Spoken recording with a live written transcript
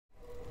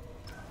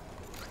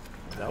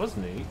That was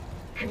neat.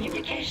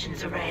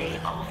 Communications array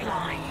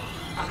offline.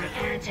 A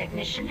repair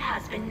technician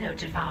has been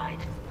notified.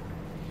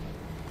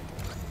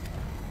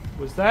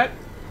 Was that?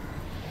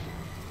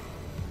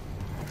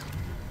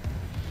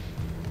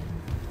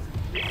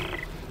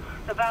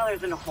 The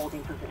Valor's in a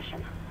holding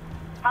position.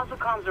 How's the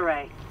comms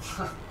array?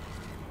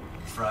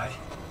 Fried.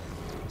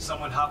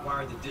 Someone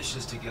hotwired the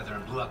dishes together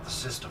and blew out the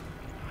system.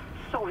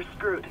 So we're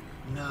screwed.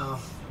 No,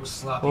 it was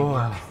sloppy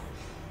work.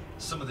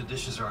 Some of the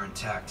dishes are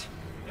intact.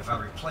 If I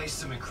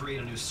replace them and create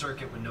a new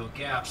circuit with no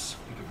gaps,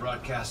 we could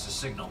broadcast a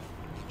signal.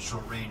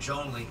 Short range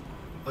only,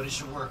 but it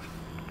should work.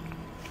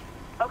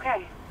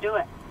 Okay, do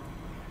it.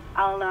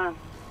 I'll,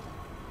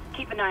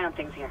 keep an eye on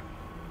things here.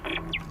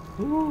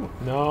 Ooh,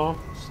 no,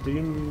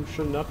 Steam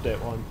shouldn't update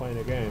while I'm playing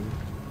a game.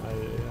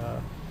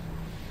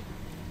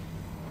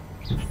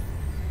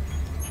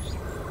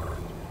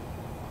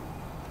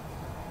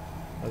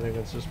 I think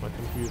it's just my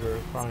computer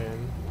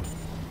crying.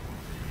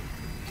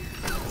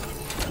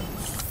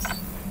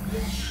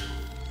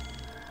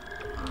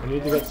 I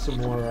need to get some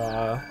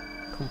more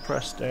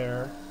compressed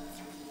air.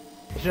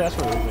 I should ask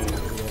for Remake. Maybe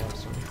they'll have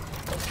some.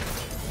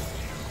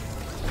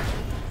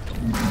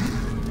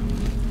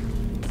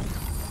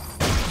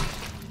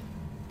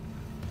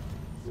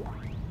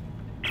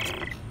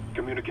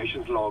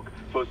 Communications log.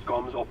 First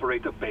comms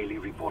operator Bailey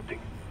reporting.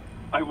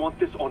 I want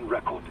this on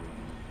record.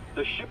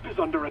 The ship is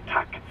under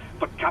attack,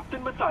 but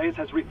Captain Matthias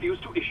has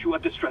refused to issue a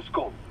distress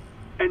call.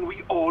 And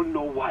we all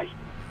know why.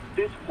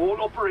 This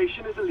whole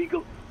operation is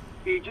illegal.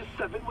 Aegis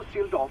 7 was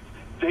sealed off.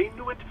 They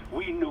knew it,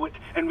 we knew it,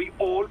 and we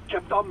all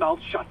kept our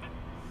mouths shut.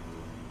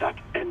 That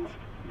ends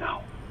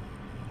now.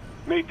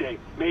 Mayday,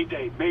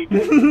 Mayday,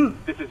 Mayday.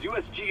 This is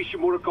USG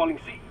Ishimura calling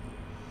C.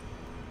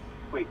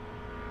 Wait,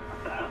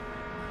 what the hell?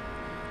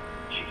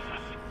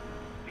 Jesus.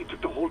 He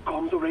took the whole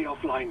comms array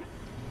offline.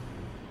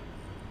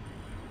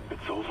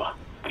 It's over.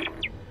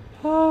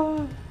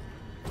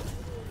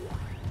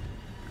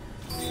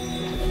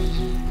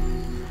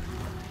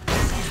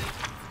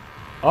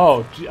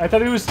 Oh, I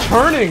thought he was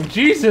turning.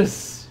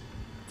 Jesus.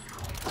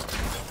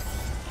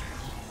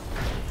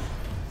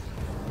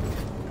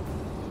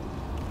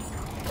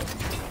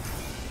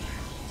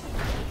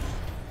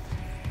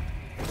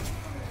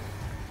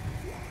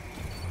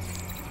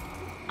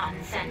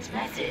 Unsent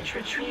message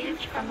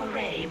retrieved from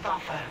array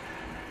buffer.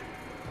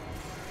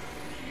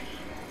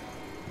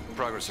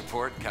 Progress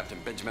report, Captain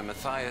Benjamin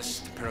Matthias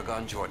to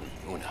Paragon Jordan,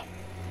 Una.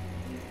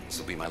 This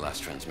will be my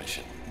last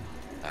transmission.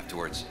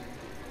 Afterwards,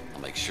 I'll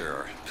make sure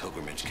our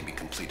pilgrimage can be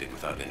completed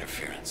without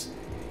interference.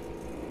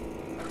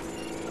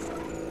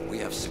 We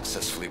have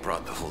successfully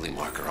brought the Holy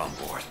Marker on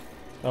board.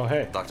 Oh,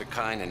 hey. Dr.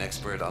 Kine, an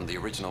expert on the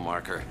original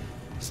marker,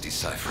 is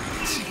deciphering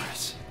its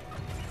secrets.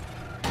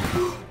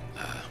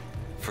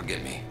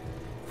 Forgive me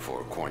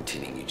for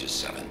quarantining Aegis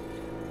 7.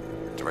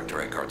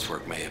 Director Eckhart's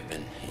work may have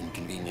been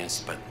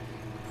inconvenienced, but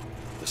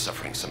they're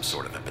suffering some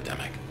sort of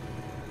epidemic.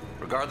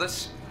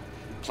 Regardless,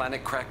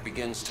 Planet Crack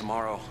begins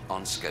tomorrow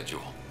on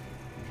schedule.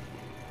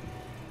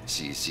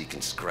 CEC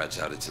can scratch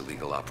out its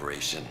illegal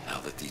operation now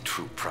that the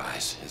true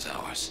prize is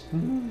ours.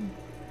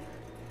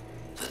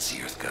 Let's see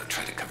EarthGov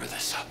try to cover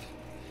this up.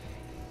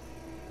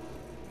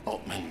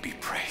 Altman be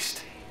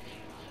praised.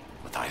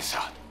 Matthias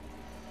out.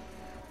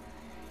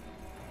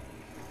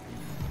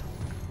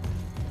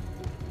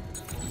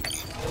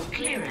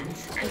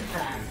 Clearance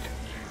confirmed.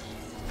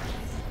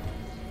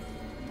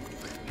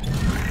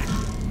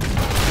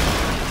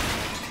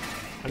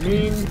 I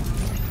mean,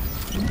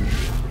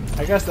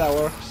 I guess that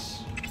works.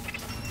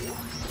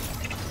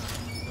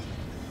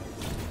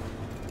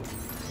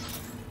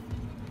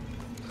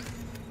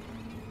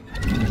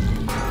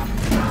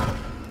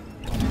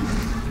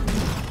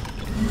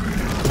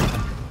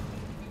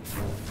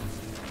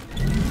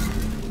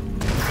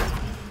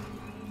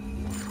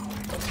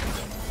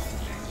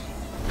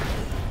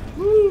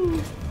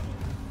 Woo.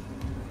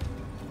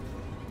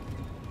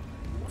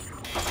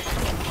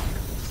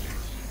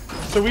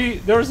 So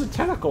there was a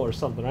tentacle or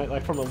something, right?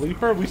 Like from a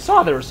leaper? We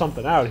saw there was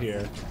something out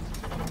here.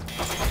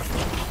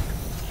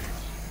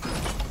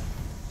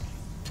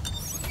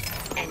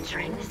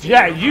 Entering the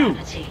Yeah, you!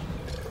 gravity.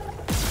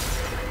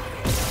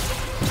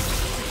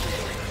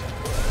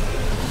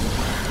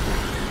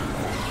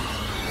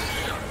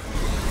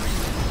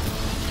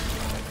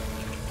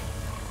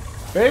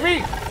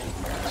 Baby!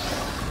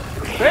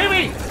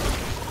 Baby!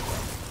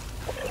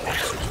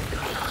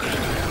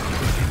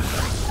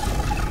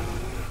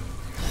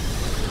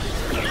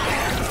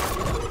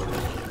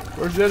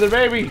 Where's the other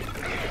baby?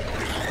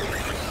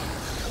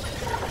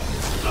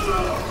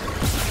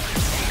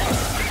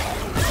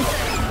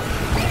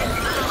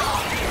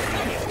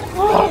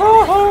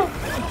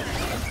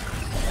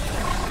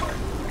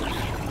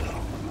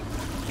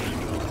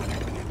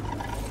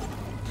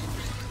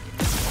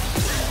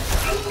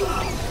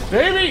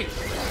 Baby!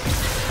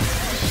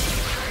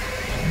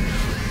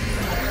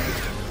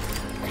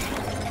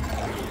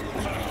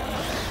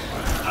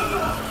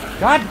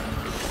 God!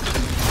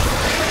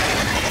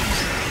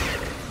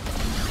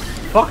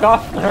 Fuck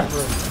off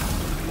forever.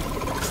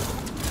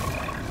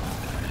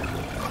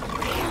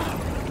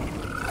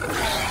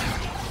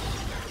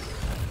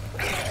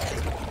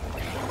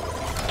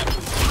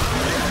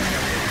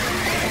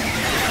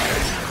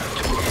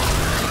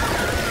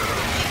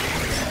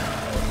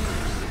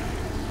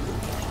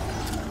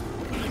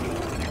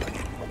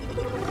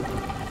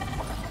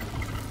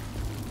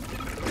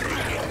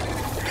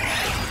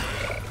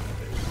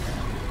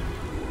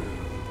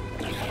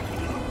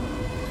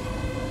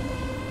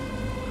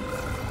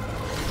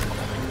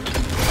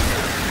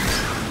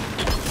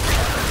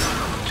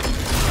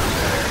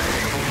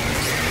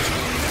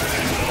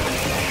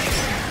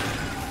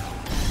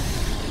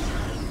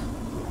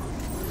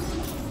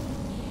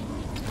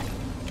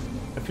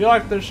 feel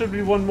like there should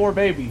be one more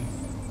baby.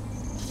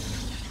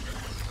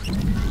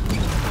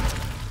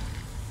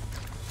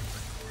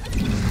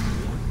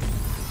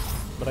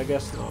 But I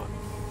guess not.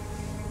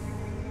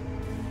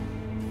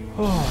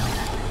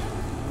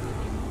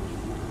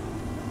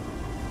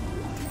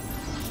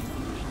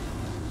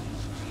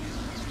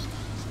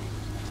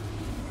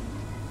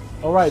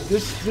 All right,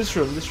 this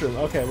room.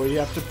 Okay, where you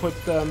have to put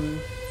the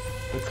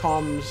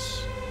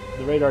comms,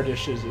 the radar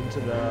dishes into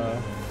the.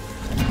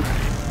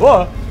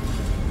 Whoa!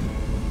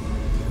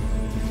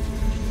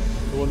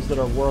 The ones that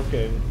are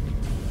working.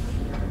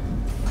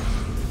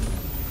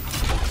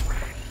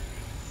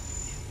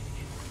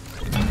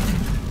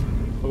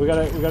 But we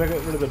gotta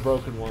get rid of the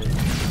broken ones.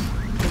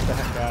 Get the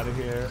heck out of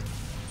here.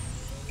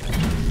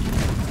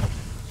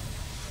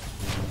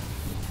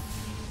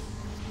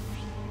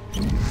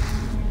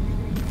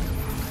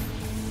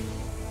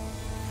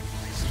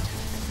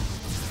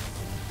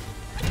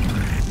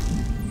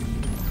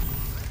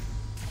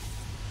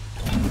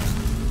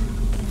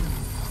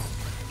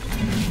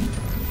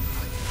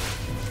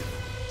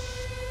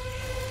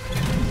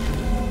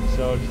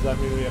 So does that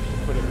mean we have to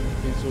put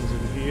these ones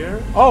in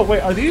here? Oh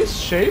wait, are these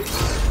shapes?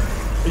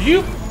 Are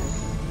you?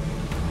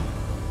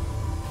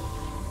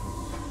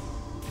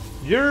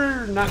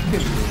 You're not kidding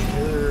me.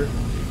 You're.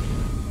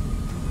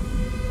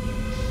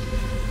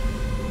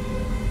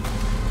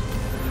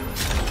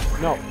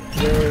 No,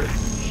 you're.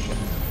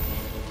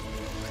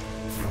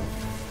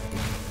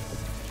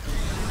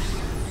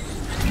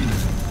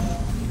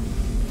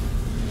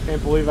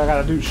 Can't believe I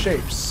gotta do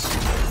shapes.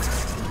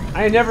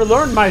 I never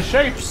learned my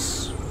shapes.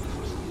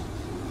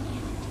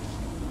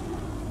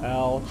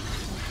 L.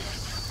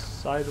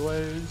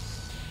 Sideways.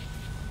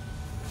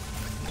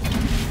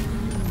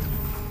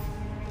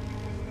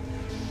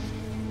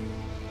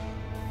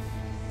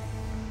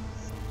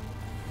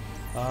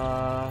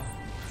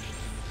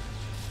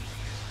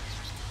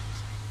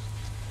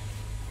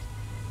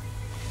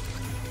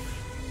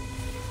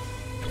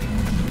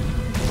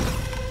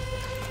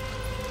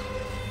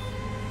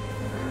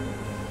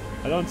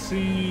 I don't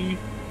see.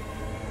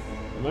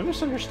 Am I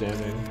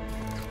misunderstanding?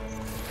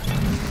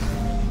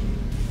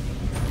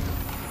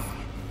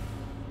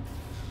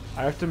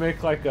 I have to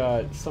make like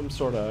some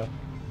sort of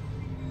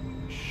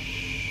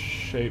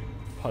shape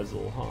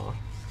puzzle, huh?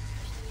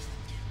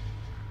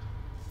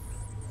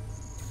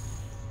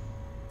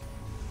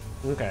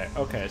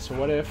 Okay, so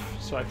what if,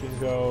 so I can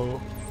go,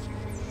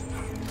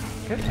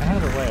 get out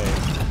of the way.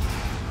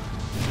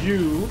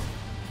 You,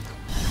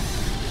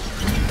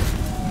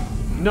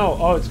 no,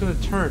 oh, it's gonna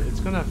turn,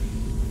 it's gonna,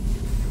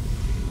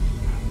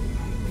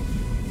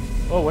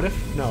 oh, what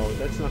if, no,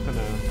 that's not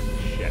gonna,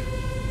 shit.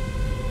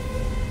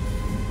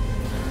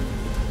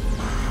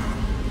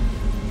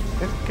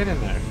 Get in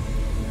there.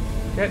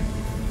 Get.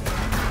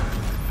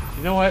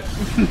 You know what?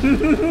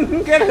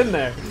 Get in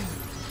there.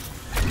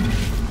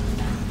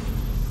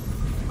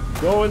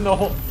 Go in the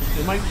hole.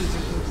 It might be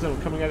because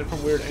I'm coming at it from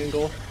a weird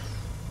angle.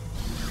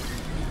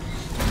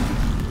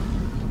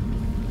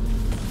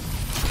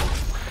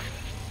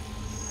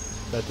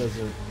 That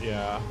doesn't.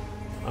 Yeah.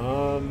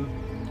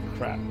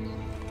 Crap.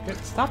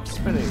 Stop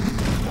spinning.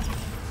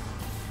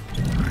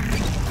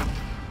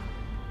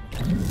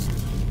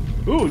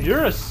 Ooh,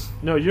 you're a.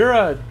 No, you're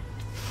a.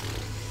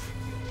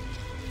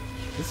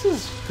 This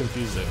is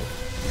confusing.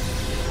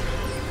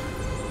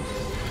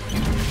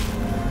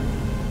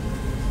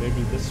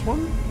 Maybe this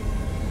one?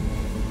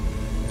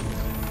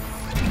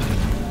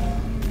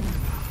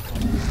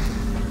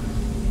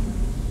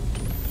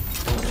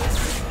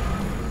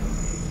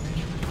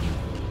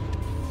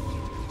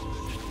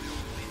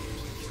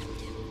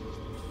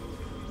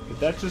 But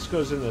that just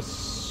goes in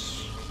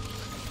this.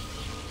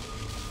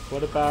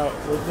 What about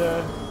with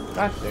the.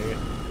 God dang it.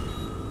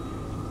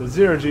 The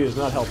 0G is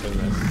not helping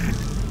this.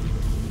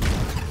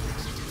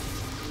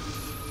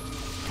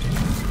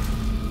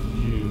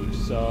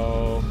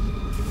 So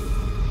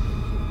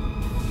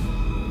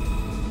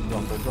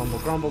grumble, grumble,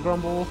 grumble,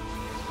 grumble,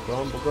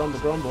 grumble, grumble,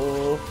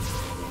 grumble.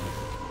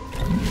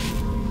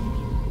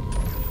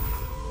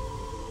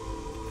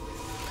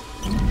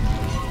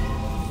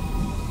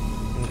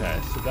 Okay,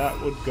 so that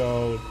would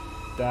go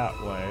that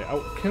way.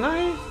 Oh, can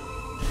I?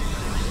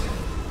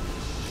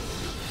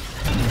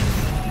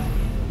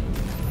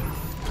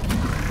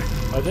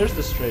 Oh, there's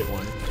the straight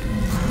one.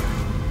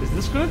 Is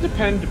this going to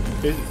depend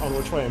on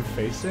which way I'm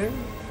facing?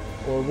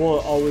 Or will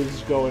it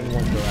always go in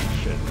one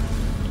direction?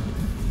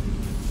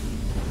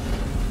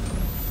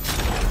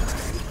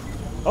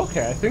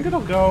 Okay, I think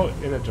it'll go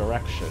in a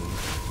direction.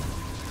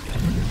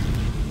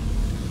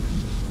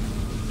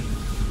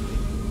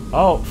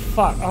 Oh,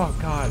 fuck. Oh,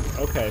 God.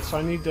 Okay, so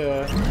I need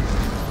to...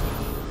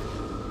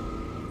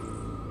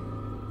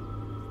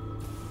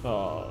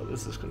 Oh,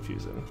 this is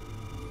confusing.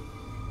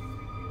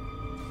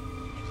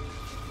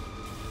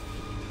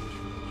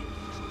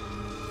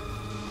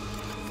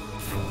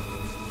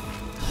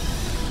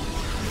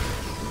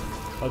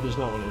 Oh, there's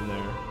not one in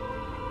there.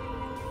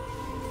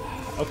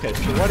 Okay,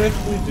 so what if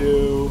we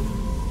do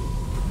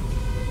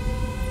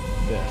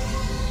this?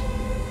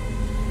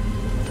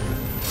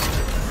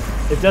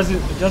 It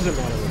doesn't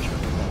matter which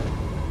one.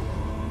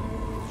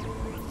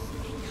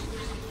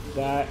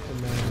 that, and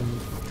then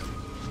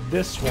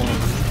this one,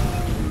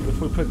 if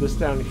we put this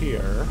down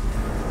here.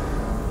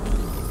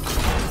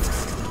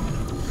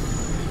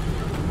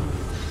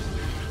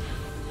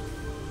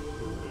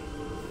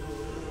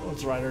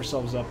 Let's ride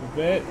ourselves up a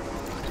bit.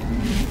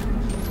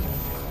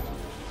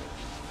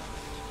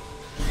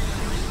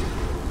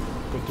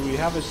 But do we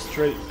have a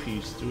straight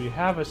piece? Do we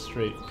have a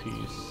straight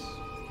piece?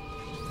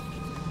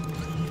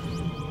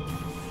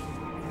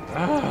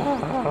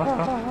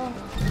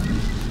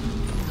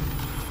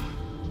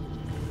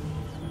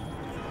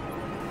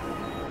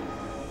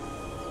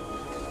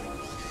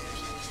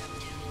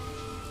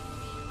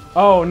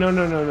 Oh, no.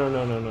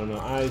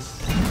 I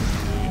see.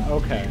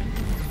 Okay.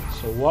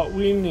 So what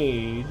we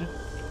need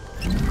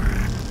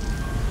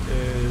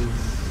is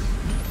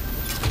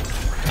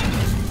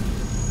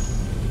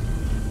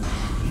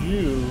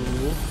you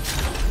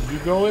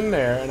go in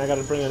there, and I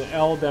gotta bring an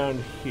L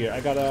down here.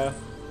 I gotta...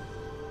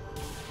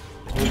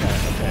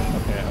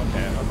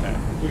 Okay.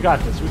 We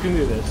got this. We can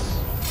do this.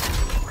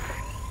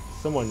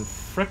 Someone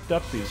fricked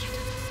up these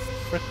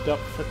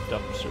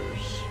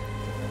fricked-upsers.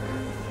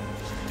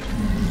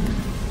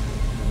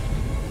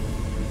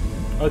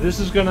 Oh, this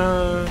is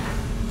gonna...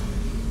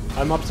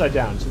 I'm upside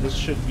down, so this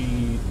should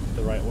be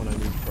the right one I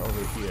need for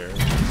over here.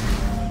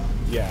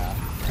 Yeah.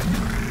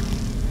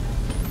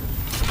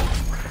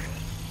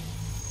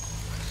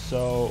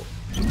 So,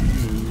 you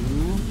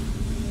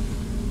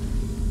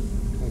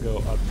can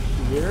go up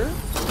here.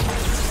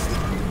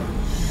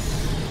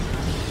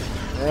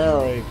 There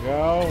we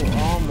go.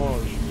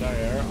 Almost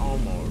there.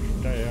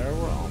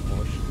 We're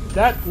almost...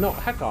 That... No,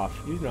 heck off.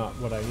 You're not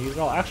what I need at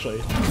all.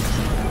 Actually,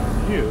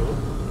 you...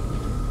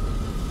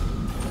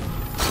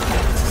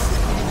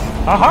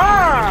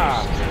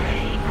 Aha!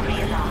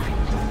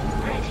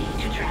 Ready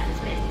to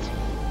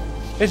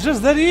transmit. It's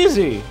just that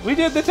easy. We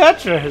did the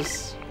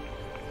Tetris.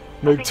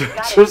 Make think we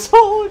got Tetris it.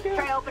 whole again.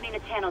 Try opening a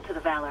channel to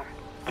the Valor.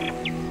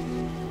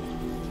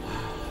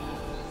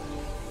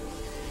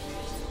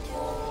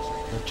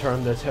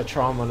 Return the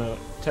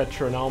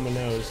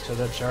Tetranomenos to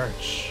the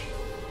church.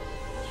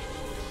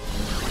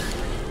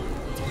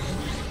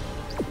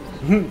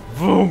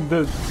 Boom!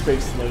 The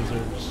space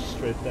laser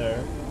straight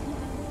there.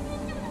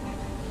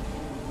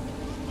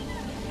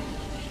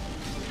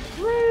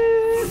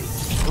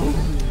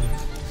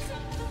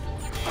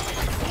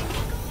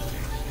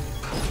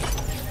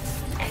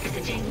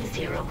 Exiting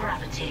zero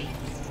gravity.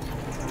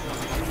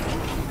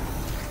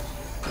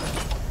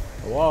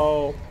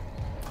 Hello?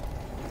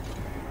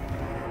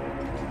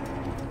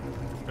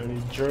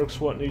 Any jerks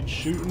what need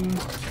shooting?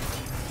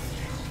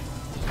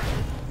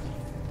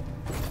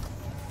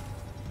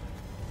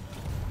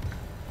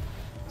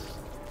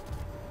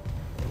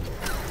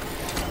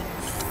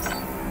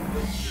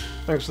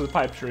 Thanks for the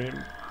pipe dream.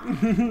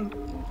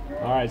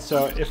 Alright,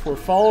 so if we're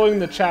following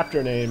the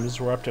chapter names,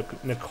 we're up to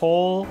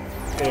Nicole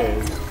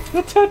is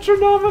the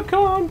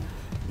Tetranomicon!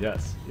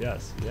 Yes.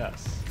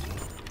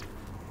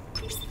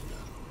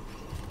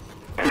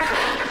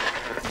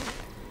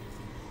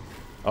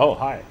 Oh,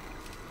 hi.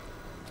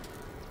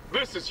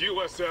 This is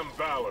USM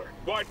Valor,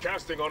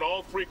 broadcasting on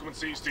all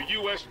frequencies to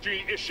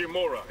USG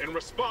Ishimura in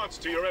response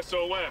to your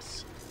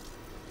SOS.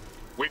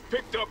 We've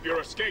picked up your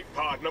escape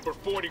pod number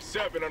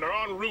 47 and are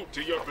en route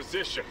to your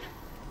position.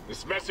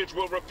 This message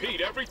will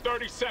repeat every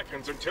 30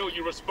 seconds until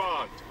you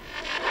respond.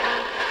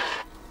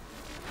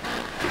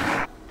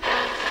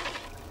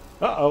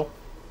 Uh-oh.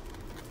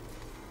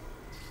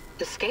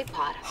 Escape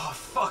pod? Oh,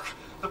 fuck.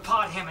 The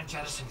pod Hammond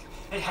jettisoned.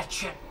 It had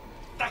Chip.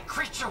 That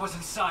creature was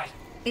inside.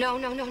 No.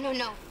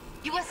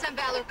 USM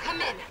Valor, come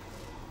in.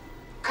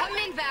 Come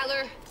in,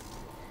 Valor.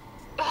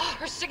 Oh,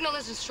 her signal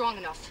isn't strong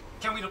enough.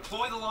 Can we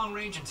deploy the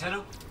long-range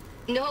antenna?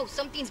 No,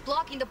 something's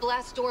blocking the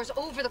blast doors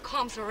over the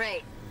comms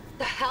array.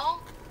 The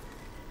hell?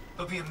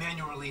 There'll be a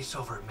manual release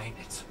over at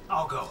maintenance.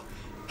 I'll go.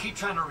 Keep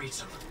trying to reach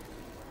them.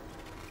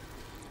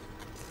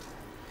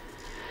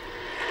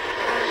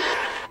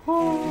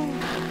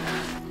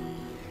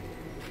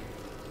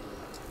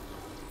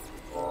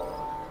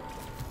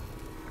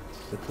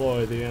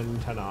 Deploy the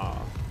antenna.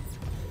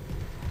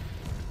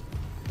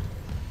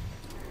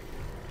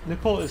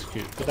 Nicole is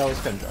cute, but that was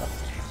Kendra.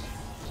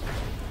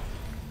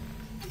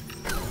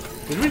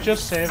 Did we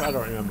just save? I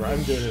don't remember.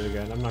 I'm doing it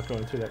again. I'm not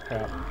going through that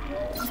crap.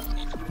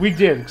 We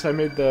did, because I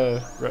made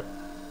the...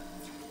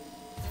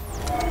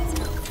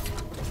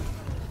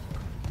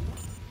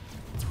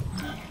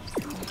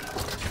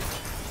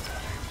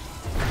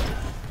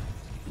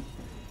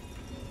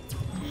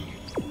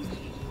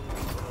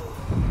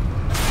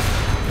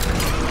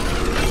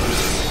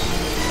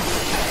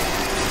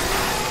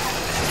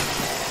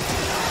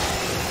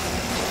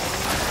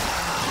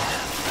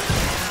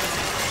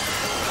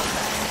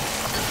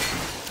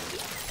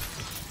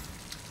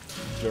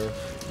 Sure.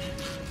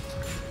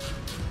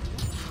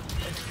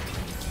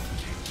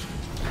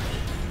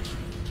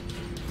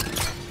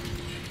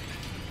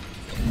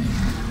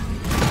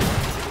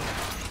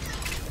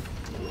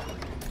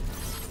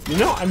 You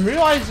know, I'm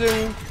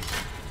realizing...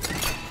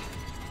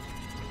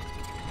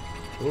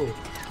 Ooh.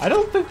 I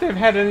don't think they've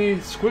had any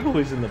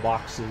squigglies in the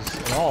boxes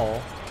at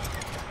all.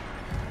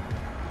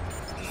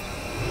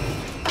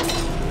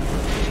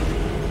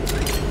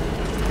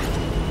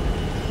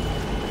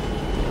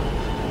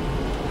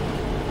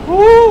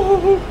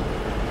 Uh-oh.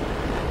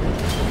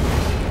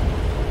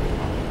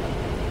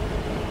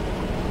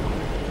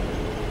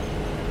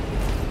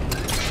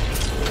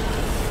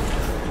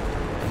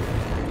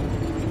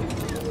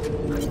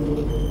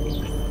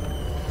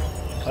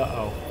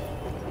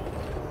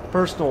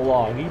 Personal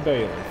log, E.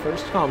 Bailey,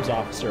 first comms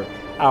officer,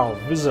 our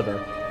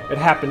visitor. It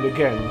happened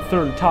again,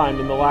 third time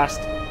in the last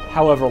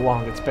however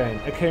long it's been.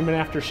 I came in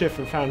after shift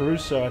and found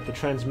Russo at the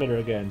transmitter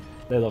again.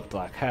 They looked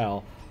like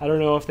hell. I don't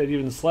know if they'd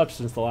even slept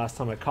since the last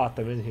time I caught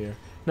them in here.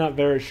 Not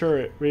very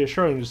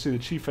reassuring to see the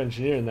chief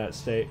engineer in that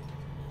state.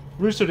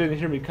 Russo didn't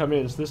hear me come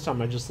in, so this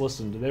time I just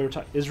listened. They were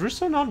Is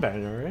Russo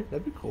non-binary?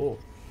 That'd be cool.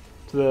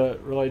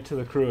 Relate to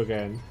the crew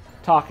again.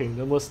 Talking,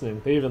 then listening.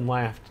 They even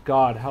laughed.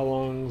 God, how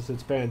long's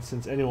it's been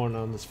since anyone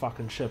on this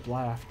fucking ship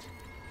laughed?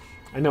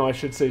 I know I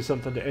should say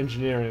something to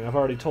engineering. I've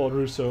already told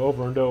Russo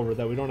over and over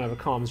that we don't have a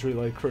comms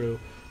relay crew,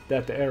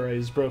 that the array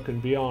is broken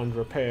beyond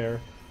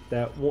repair,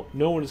 that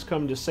no one has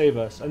come to save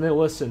us, and they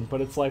listen, but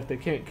it's like they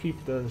can't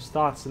keep those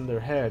thoughts in their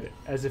head,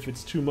 as if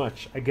it's too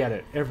much. I get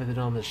it. Everything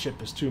on this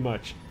ship is too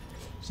much.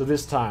 So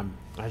this time,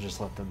 I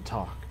just let them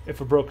talk. If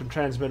a broken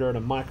transmitter and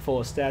a mic full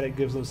of static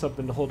gives them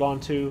something to hold on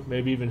to,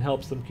 maybe even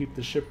helps them keep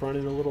the ship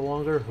running a little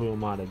longer, who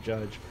am I to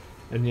judge?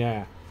 And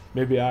yeah,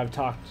 maybe I've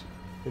talked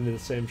into the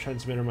same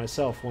transmitter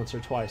myself once or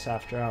twice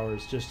after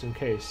hours, just in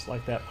case,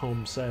 like that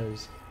poem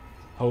says.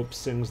 Hope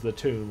sings the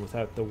tune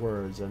without the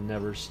words and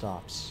never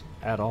stops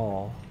at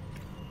all.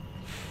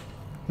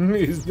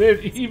 His name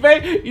E.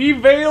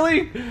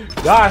 Bailey?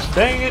 Gosh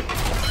dang it.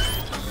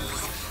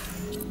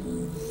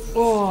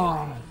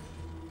 Oh.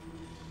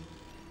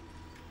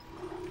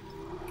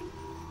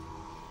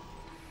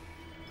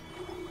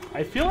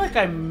 I feel like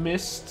I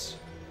missed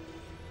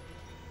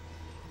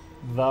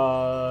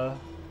the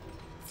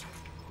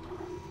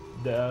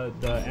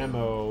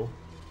ammo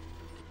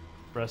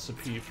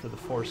recipe for the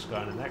force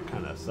gun, and that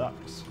kind of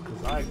sucks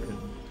because I could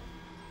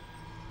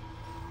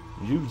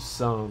use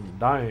some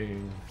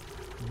dying,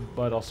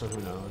 but also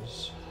who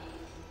knows.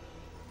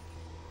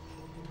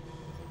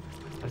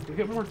 I could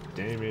get more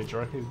damage,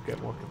 or I could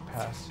get more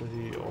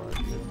capacity, or I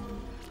could...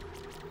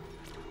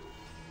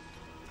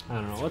 I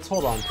don't know, let's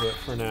hold on to it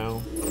for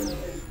now.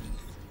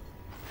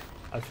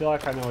 I feel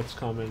like I know what's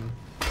coming.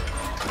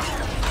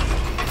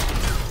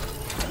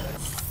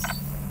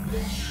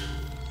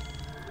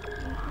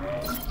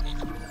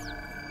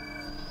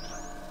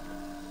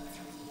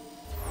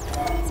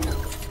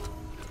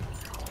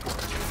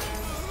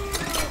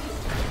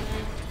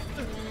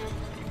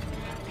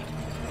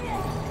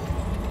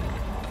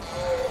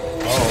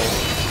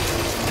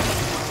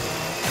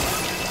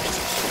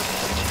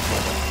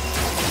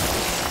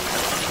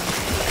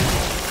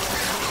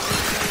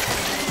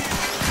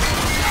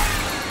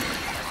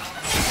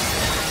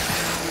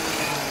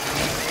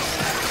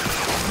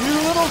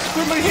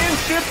 Squiddly hand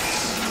ships!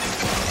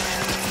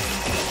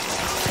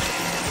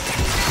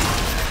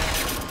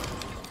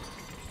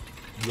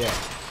 Yeah.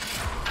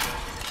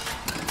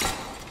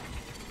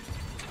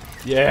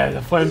 Yeah,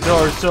 the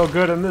flamethrower is so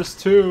good in this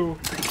too.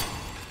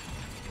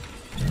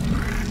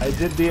 I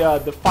did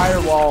the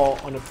firewall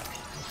on a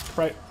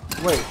wait,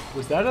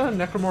 was that a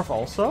necromorph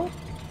also?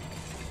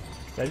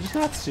 Did I just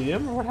not see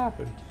him, or what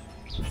happened?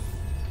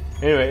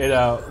 Anyway, it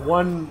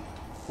one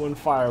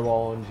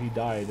firewall and he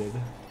died.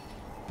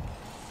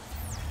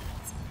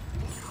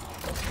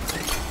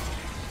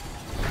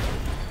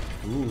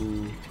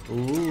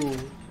 Ooh.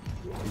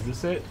 Is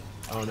this it?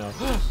 Oh no.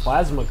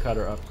 Plasma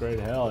cutter upgrade,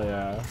 hell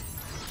yeah.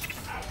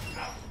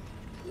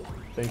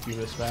 Thank you,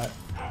 Miss Fat.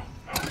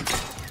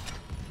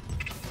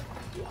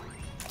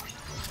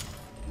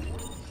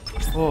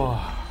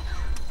 Oh.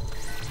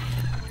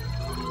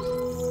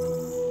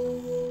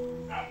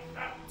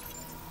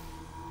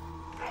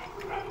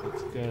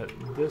 Let's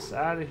get this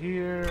out of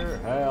here.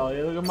 Hell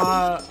yeah, look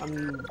at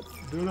I'm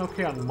doing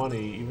okay on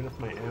money, even if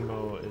my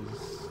ammo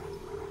is...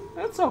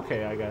 That's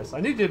okay, I guess.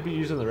 I need to be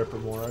using the Ripper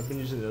more. I've been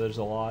using the others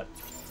a lot.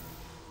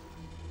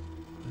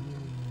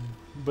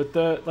 But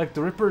the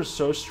Ripper is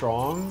so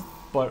strong,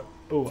 but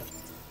oh,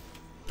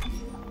 I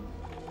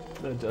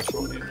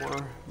definitely need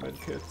more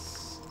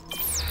medkits.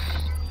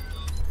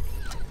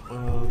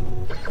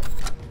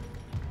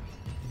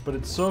 But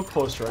it's so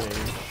close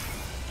range.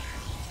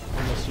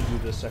 Unless you do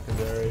the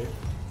secondary.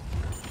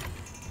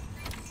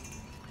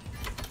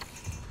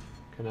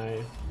 Can I?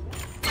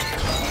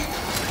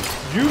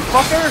 You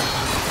fucker!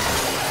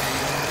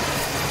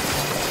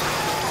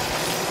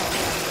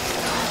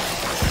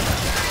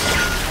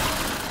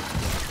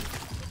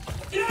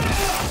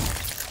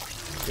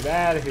 Get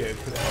out of here.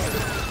 Get out of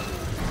here.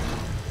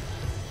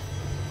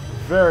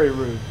 Very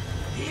rude.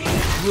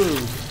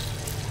 Rude.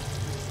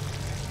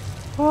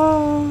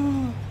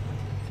 Oh.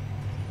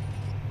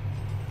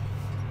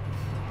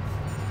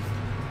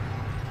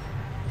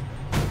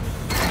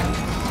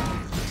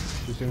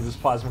 You think this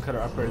plasma cutter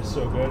upgrade is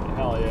so good?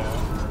 Hell yeah.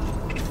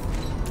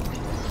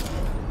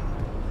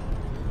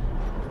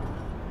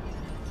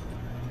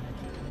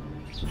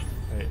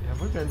 Hey, have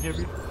we been here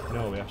before?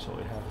 No, we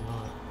absolutely have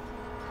not.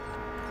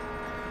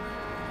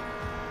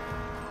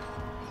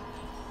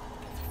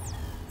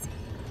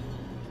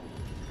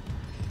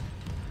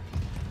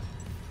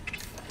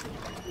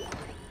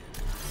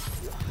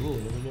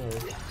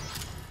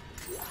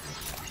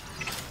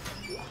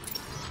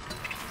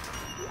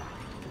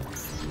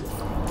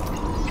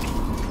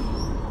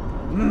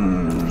 Okay,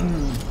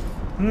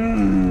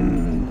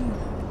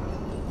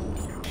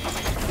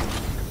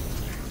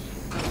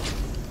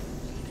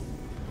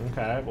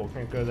 well,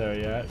 can't go there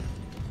yet.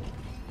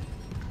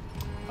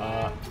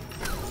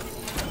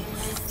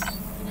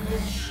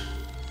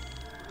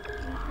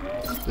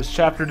 This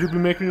chapter do be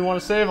making me want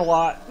to save a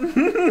lot.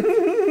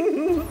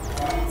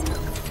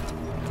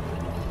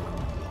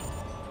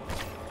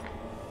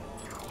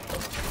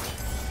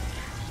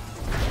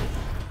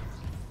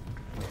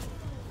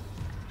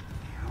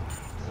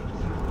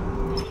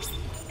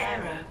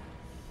 Error.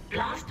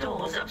 Blast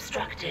doors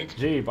obstructed.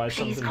 Gee, by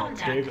Please something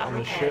contact big a on the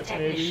repair ship,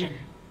 maybe? technician.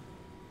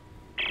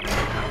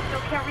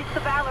 Still can't reach the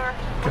Valor.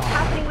 What's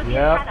happening with the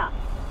Yep. antenna?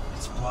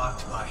 It's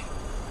blocked by...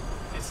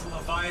 It's the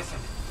Leviathan.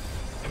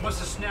 It must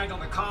have snagged on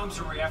the comms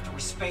array after we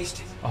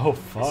spaced it. Oh, It's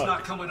fuck.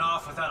 not coming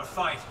off without a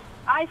fight.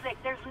 Isaac,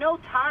 there's no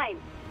time.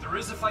 There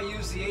is if I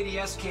use the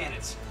ADS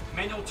cannons.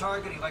 Manual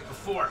targeting like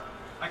before.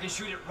 I can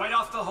shoot it right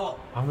off the hull.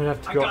 I'm gonna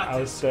have to I go got out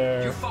this.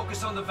 there. You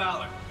focus on the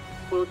Valor.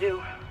 Will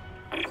do.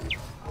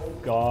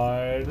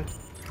 God.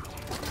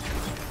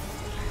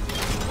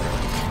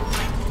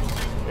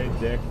 Hey,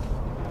 dick.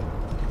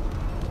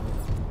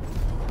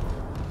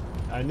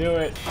 I knew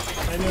it.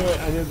 I knew it.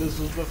 I knew this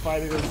was the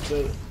fight against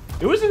the...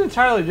 It was an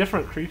entirely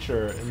different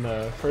creature in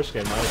the first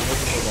game, right? It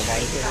wasn't the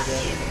Leviathan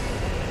again.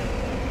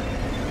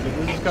 But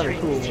this is kind of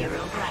cool.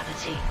 Zero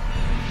gravity.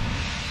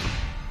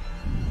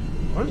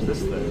 What is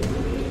this thing?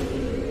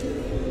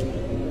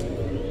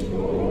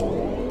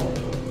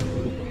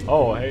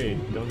 Oh, hey,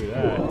 don't do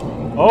that.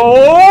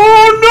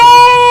 Oh, no!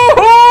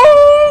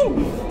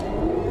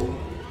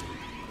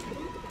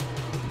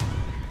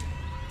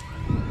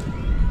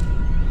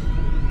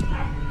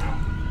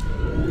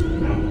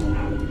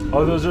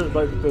 Oh, those are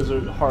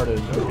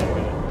hardened. Okay,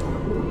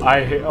 good.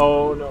 I hate.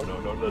 Oh no,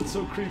 that's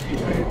so creepy. I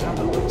hate that.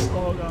 That looks.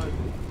 Oh god.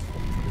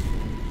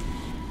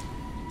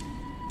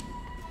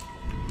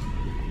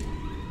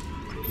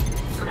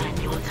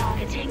 Manual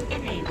targeting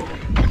enabled.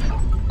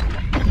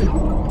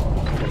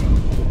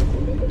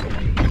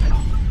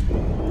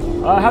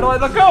 How do I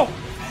let go?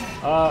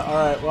 All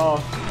right.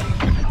 Well.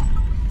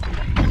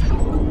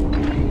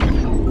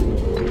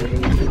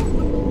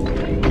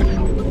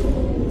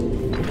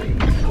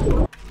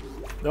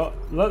 No,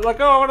 let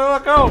go. I want to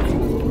let go.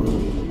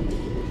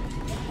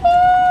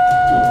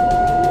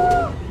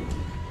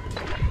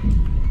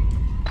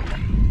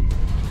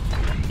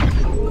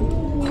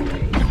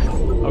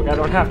 Okay, I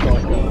don't have to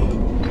let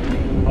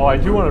go. Oh, I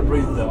do want to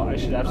breathe though. I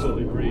should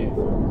absolutely breathe.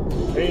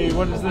 Hey,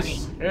 what is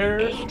this? Air?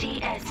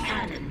 ADS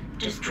cannon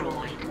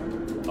destroyed.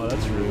 Oh,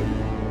 that's rude.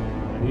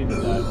 I needed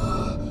that.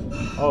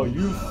 Oh,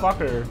 you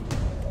fucker.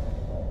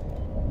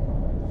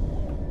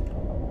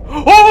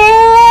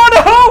 Oh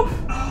no!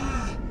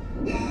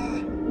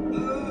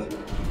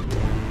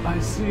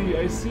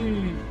 I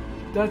see.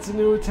 That's a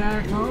new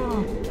attack,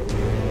 huh?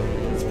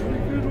 That's a pretty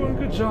good one.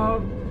 Good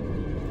job.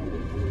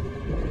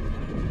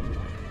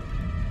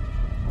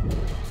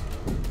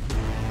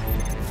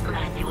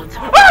 Manual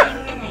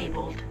targeting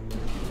enabled.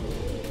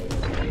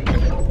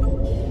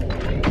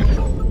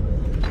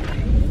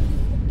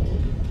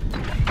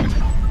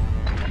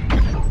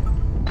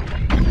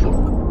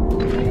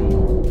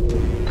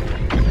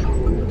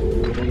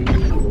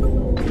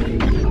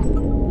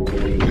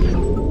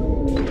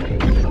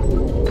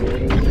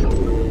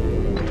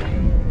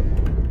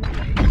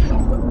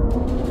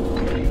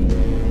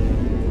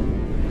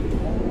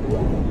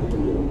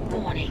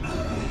 Warning.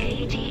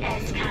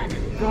 ADS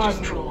cannon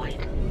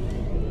destroyed.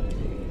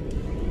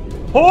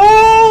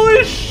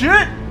 Holy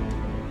shit!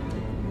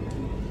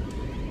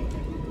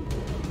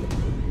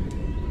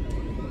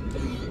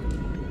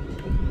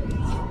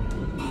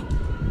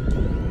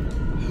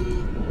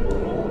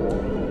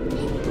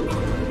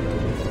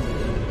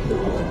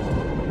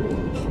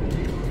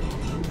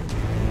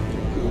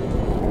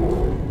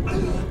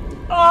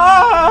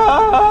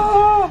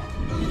 Ah!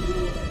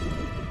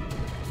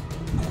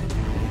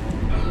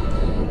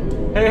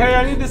 Hey,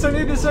 I need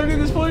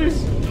this,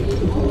 please!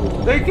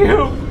 Thank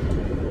you!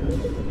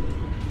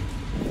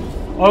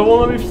 Oh, it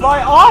won't let me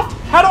fly off?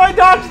 How do I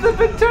dodge the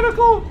big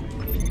tentacle?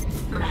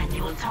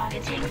 Manual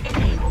targeting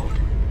enabled.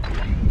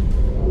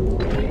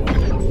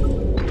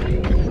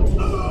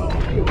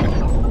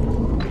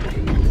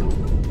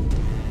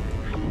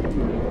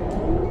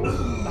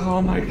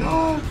 Oh my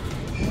god.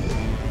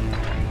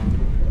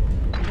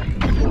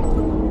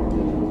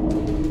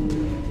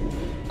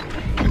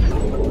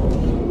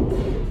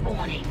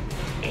 Warning.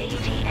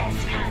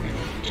 ADS cannon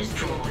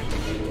destroyed.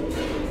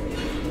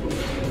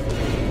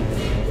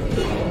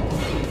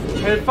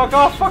 Hey, fuck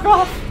off, fuck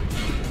off!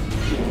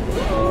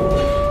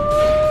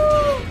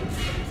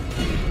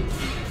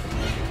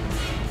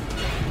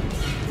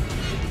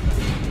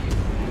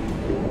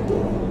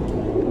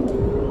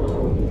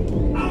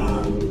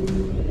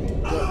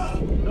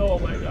 Oh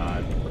my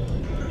god.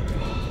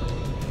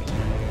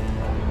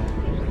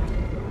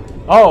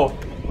 Oh!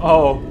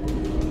 Oh.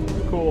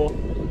 Cool.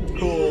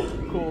 Cool.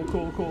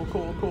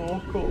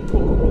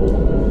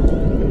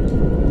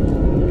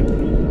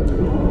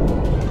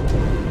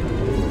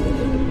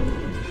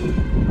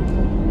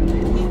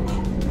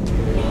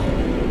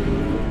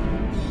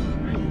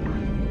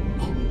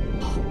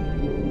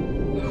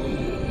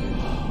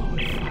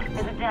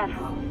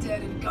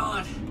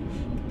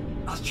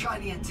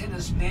 the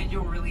antenna's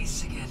manual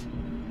release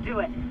again. Do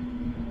it.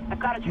 I've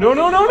got a No.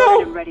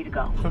 I'm ready to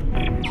go.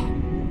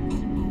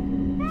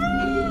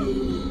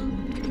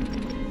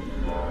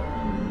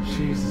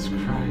 Jesus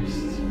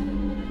Christ.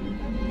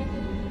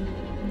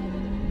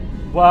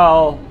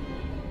 Well,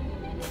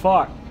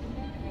 fuck.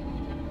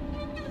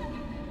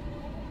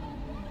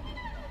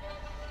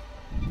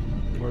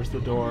 Where's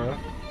the door?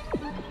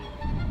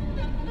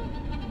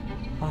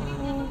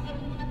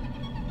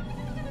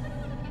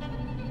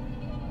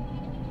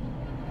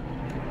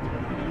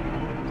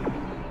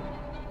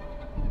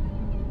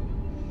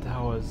 That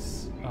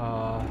was,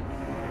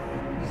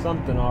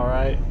 something,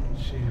 alright.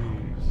 Jeez.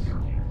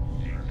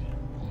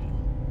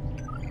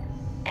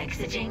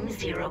 Exiting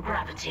zero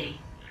gravity.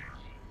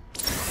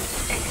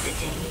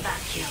 Exiting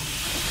vacuum.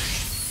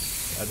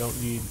 I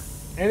don't need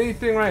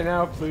anything right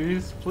now,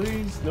 please.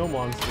 Please, no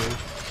monsters.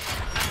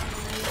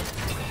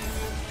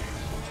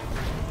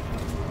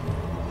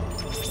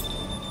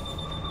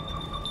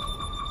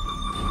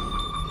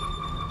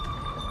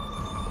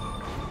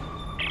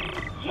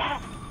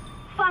 Yes!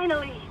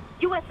 Finally!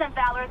 USM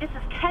Valor, this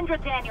is Kendra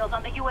Daniels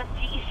on the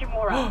USG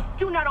Ishimura.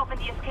 Do not open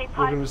the escape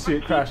pod. We're gonna see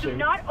it crashing. Do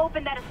not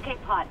open that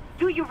escape pod.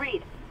 Do you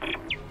read?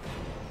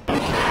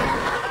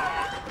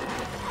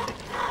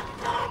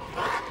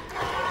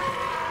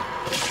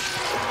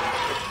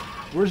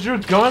 Where's your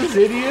guns,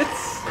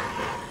 idiots?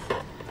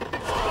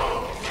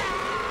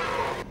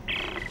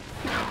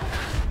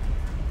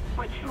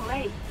 We're too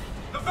late.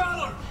 The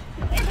Valor!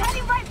 It's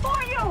heading right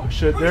for you! Oh,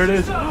 shit, there it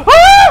is.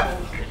 Ah!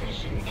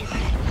 Provision is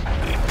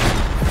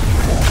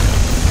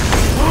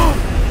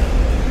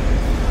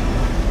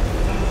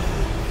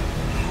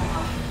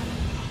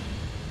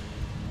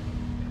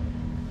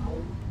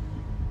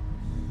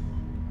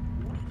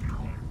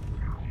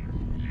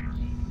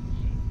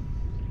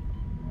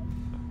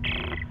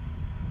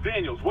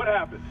Daniels, what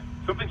happened?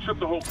 Something shook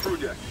the whole crew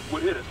deck.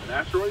 What hit us? An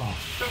asteroid?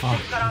 Those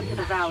ships got onto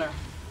the Valor,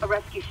 a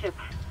rescue ship.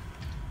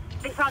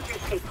 They found your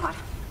escape pod.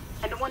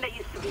 And the one that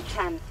used to be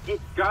 10,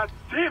 it's God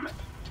damn it!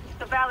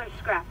 the Valor's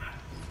scrap.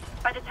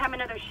 By the time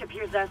another ship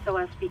hears the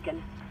SOS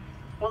beacon,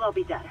 we'll all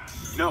be dead.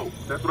 No,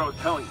 that's what I was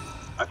telling you.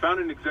 I found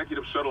an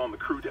executive shuttle on the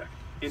crew deck,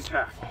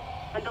 intact.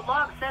 And the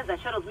log says that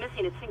shuttle's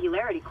missing its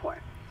singularity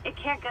core. It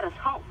can't get us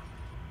home.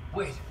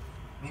 Wait,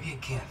 maybe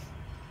it can.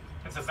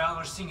 If the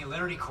Valor's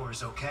singularity core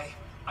is okay,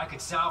 I could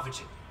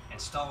salvage it,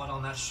 install it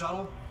on that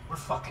shuttle. We're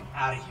fucking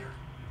out of here.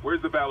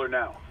 Where's the Valor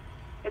now?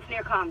 It's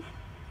near comms.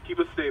 Keep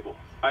us stable.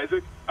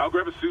 Isaac, I'll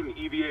grab a suit and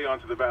EVA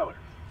onto the Valor.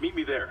 Meet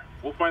me there.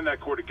 We'll find that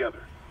core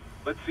together.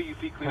 Let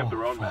CEC clean up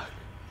their own mess.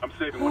 I'm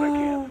saving what I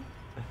can.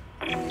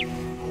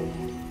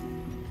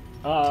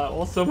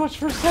 Well, so much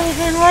for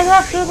saving right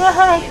after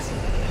that!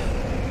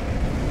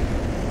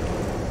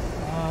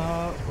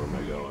 Where am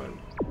I going?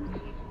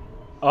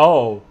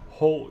 Oh,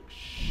 holy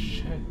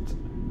shit.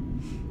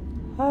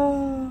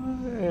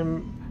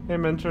 Hey,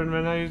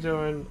 Mentorman, how you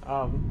doing?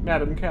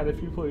 Madam Cat,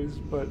 if you please,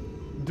 but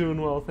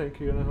doing well, thank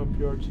you, and I hope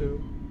you are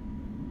too.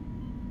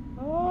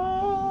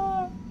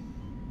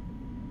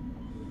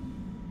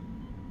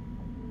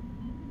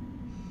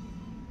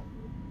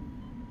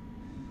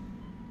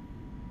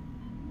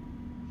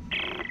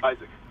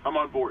 Isaac, I'm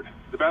on board.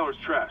 The Valor's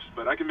trashed,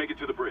 but I can make it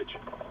to the bridge.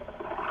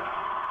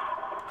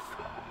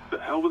 The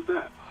hell was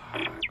that?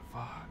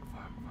 Fuck.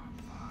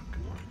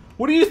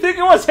 What do you think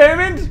it was,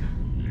 Hammond?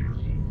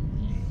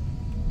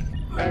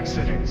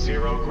 Exiting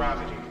zero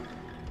gravity.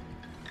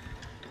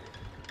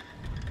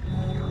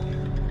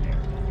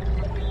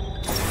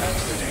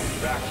 Exiting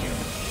vacuum.